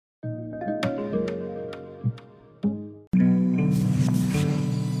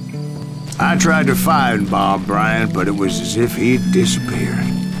I tried to find Bob Bryant, but it was as if he'd disappeared.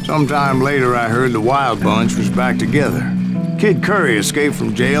 Sometime later, I heard the Wild Bunch was back together. Kid Curry escaped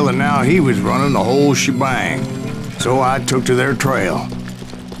from jail, and now he was running the whole shebang. So I took to their trail,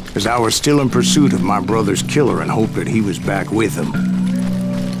 because I was still in pursuit of my brother's killer and hoped that he was back with him.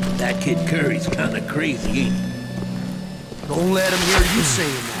 That Kid Curry's kinda crazy, ain't he? Don't let him hear you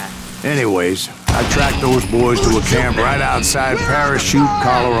saying that. Anyways, I tracked those boys to a camp right outside Parachute,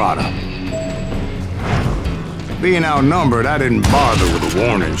 Colorado. Being outnumbered, I didn't bother with a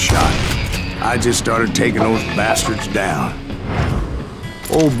warning shot. I just started taking those bastards down.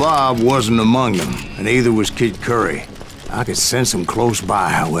 Old Bob wasn't among them, and neither was Kid Curry. I could sense him close by,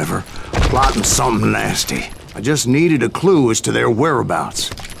 however, plotting something nasty. I just needed a clue as to their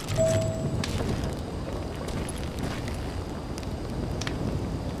whereabouts.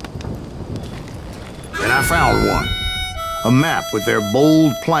 And I found one. A map with their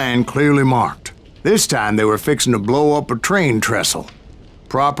bold plan clearly marked. This time they were fixing to blow up a train trestle.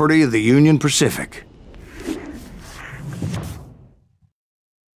 Property of the Union Pacific.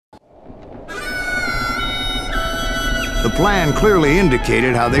 The plan clearly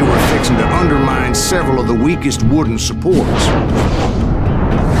indicated how they were fixing to undermine several of the weakest wooden supports.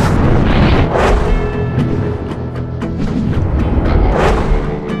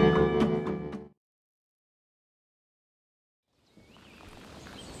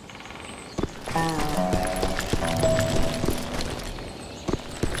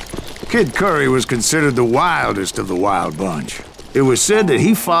 Kid Curry was considered the wildest of the Wild Bunch. It was said that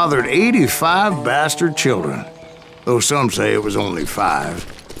he fathered 85 bastard children, though some say it was only 5.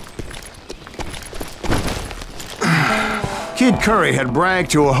 Kid Curry had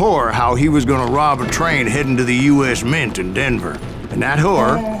bragged to a whore how he was gonna rob a train heading to the U.S. Mint in Denver. And that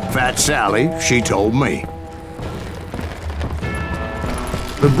whore, Fat Sally, she told me.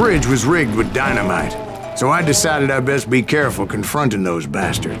 The bridge was rigged with dynamite, so I decided I'd best be careful confronting those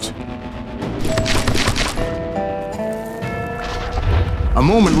bastards. A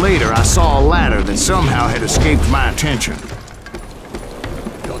moment later, I saw a ladder that somehow had escaped my attention.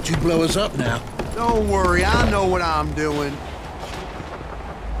 Don't you blow us up now. Don't worry, I know what I'm doing.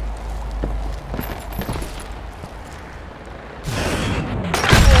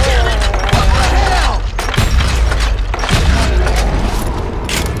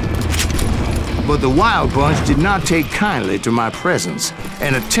 But the Wild Bunch did not take kindly to my presence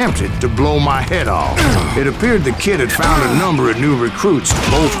and attempted to blow my head off. It appeared the kid had found a number of new recruits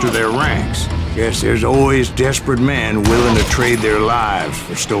to bolster their ranks. Guess there's always desperate men willing to trade their lives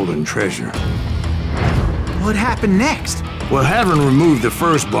for stolen treasure. What happened next? Well, having removed the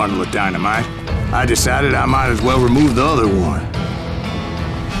first bundle of dynamite, I decided I might as well remove the other one.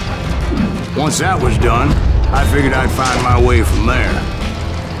 Once that was done, I figured I'd find my way from there.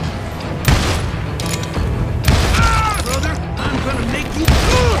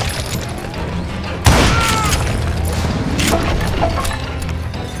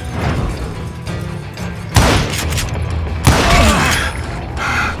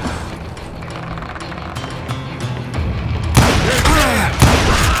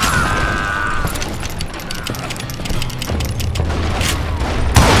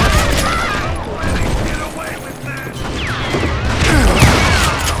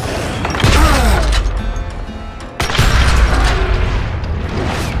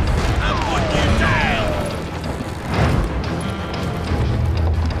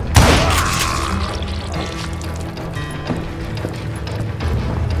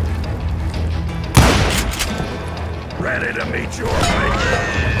 Ready to meet your fate.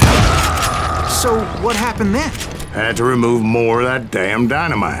 So, what happened then? Had to remove more of that damn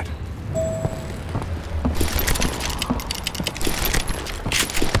dynamite.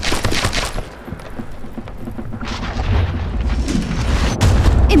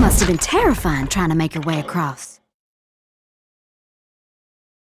 It must have been terrifying trying to make your way across.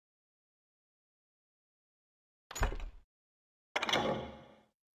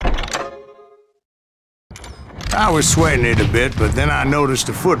 I was sweating it a bit, but then I noticed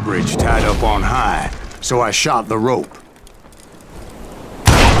a footbridge tied up on high, so I shot the rope.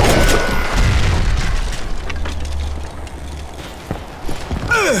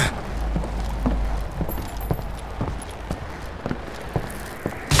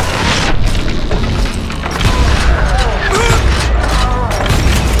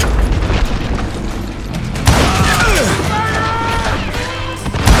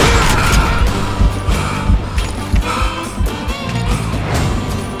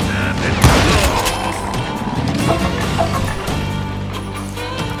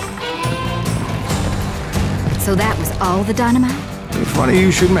 So that was all the dynamite? Funny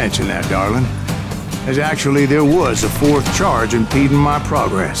you should mention that, darling. As actually there was a fourth charge impeding my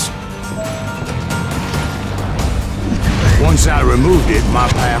progress. Once I removed it, my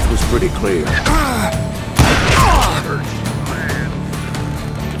path was pretty clear.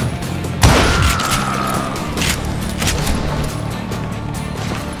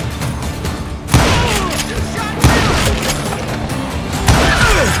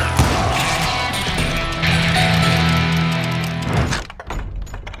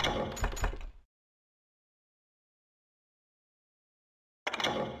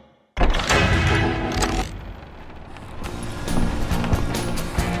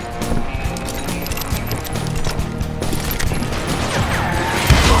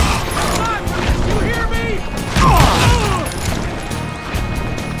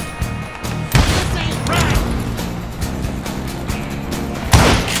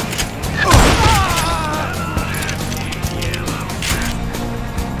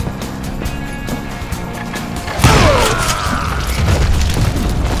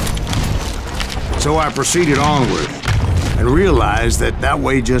 So I proceeded onward, and realized that that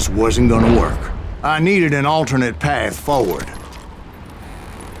way just wasn't gonna work. I needed an alternate path forward.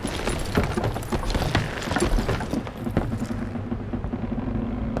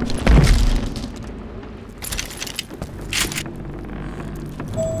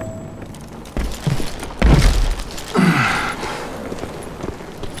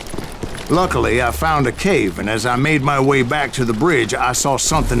 Luckily, I found a cave, and as I made my way back to the bridge, I saw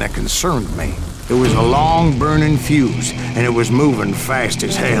something that concerned me. It was a long burning fuse, and it was moving fast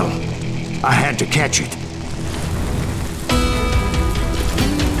as hell. I had to catch it.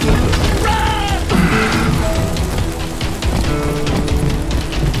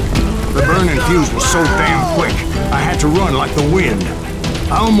 The burning fuse was so damn quick, I had to run like the wind.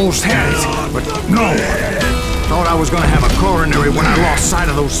 I almost had it, but no. Thought I was gonna have a coronary when I lost sight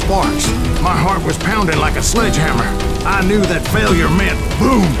of those sparks. My heart was pounding like a sledgehammer. I knew that failure meant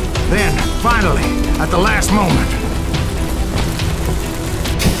boom. Then, finally, at the last moment.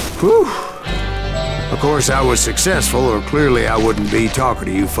 Whew. Of course, I was successful, or clearly I wouldn't be talking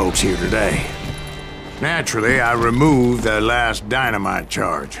to you folks here today. Naturally, I removed the last dynamite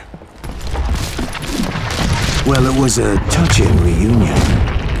charge. Well, it was a touching reunion.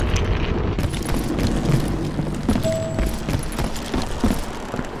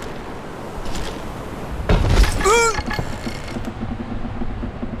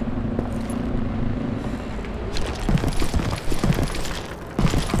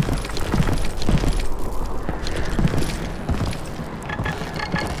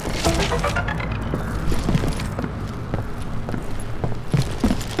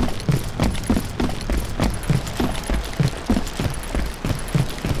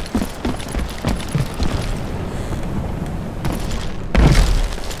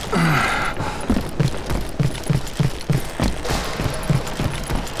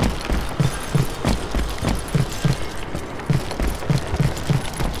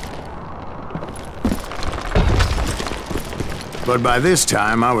 But by this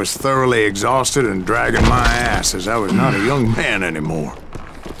time, I was thoroughly exhausted and dragging my ass as I was not a young man anymore.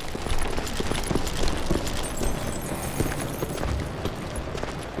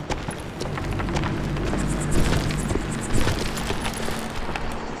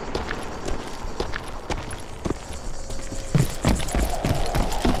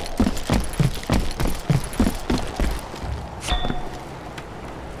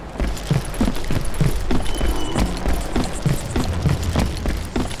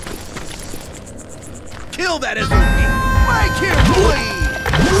 Kill that SOB! Make him bleed!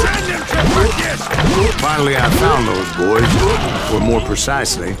 Send him to perdition! Finally, I found those boys, or more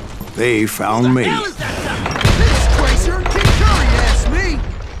precisely, they found me. Hell is that stuff? This Tracer and King Curry asked me.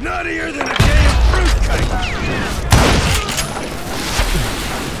 Nuttier than a damn fruitcake!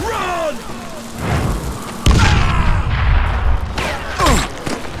 Run!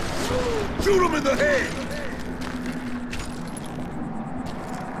 Shoot him in the head!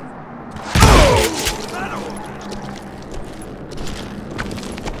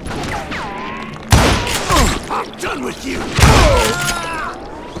 I'm done with you!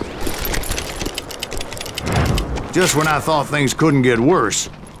 Just when I thought things couldn't get worse,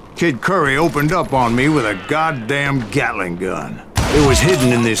 Kid Curry opened up on me with a goddamn Gatling gun. It was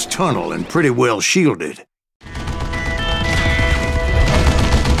hidden in this tunnel and pretty well shielded.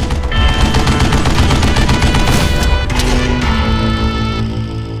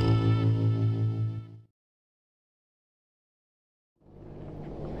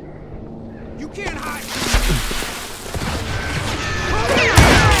 You can't hide!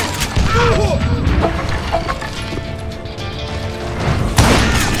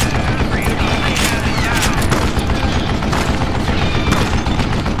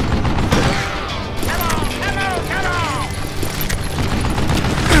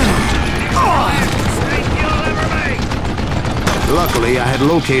 Luckily, I had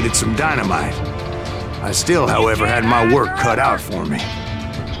located some dynamite. I still, however, had my work cut out for me.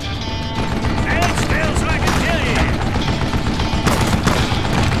 Stand still so I can kill you.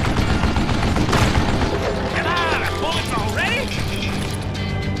 Come on, bullets already?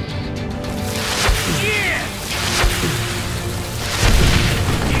 Yeah!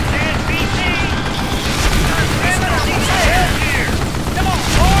 You can't beat me! Our criminals need some help here! Come on,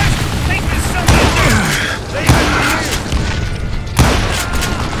 boys! Take this something down! Leave it here!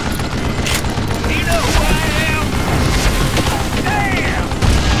 You know who I am? Damn!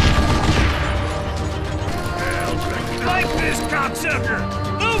 Hell, like this cocksucker!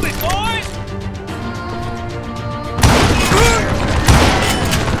 Move it, boys!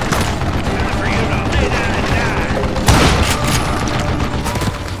 Time for you to lay down and die!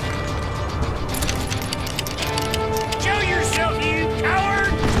 Show yourself, you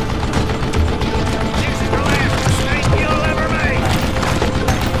coward! This is the last mistake you'll ever make!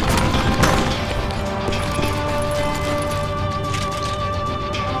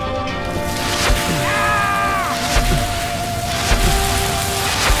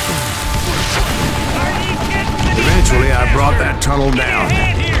 Are you kidding me? Eventually, I brought that tunnel Give me a down.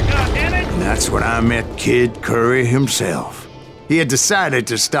 hand here, goddammit! And that's when I met Kid Curry himself. He had decided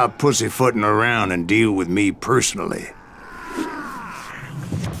to stop pussyfooting around and deal with me personally.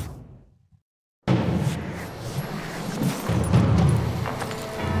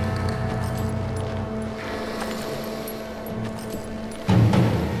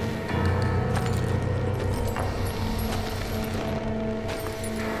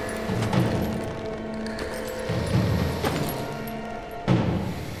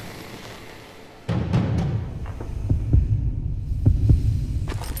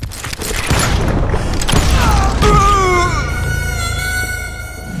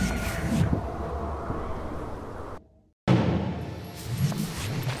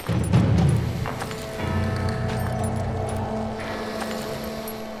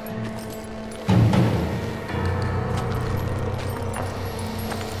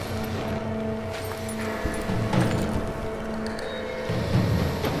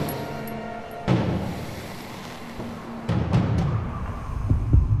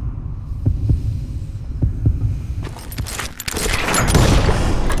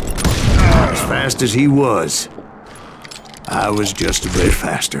 Fast as he was, I was just a bit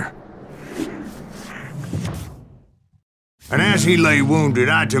faster. And as he lay wounded,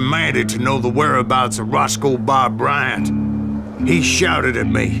 I demanded to know the whereabouts of Roscoe Bob Bryant. He shouted at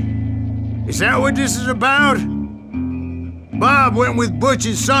me, "Is that what this is about? Bob went with Butch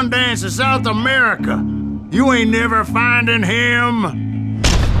and Sundance to South America. You ain't never finding him."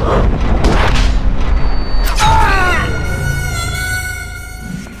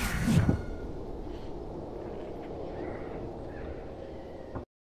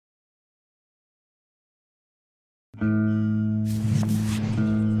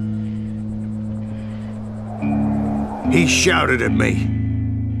 He shouted at me,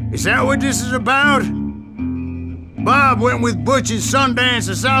 "Is that what this is about? Bob went with Butch and Sundance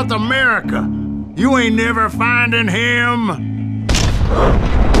to South America. You ain't never finding him."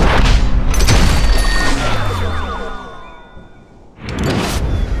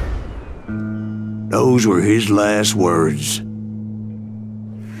 Those were his last words.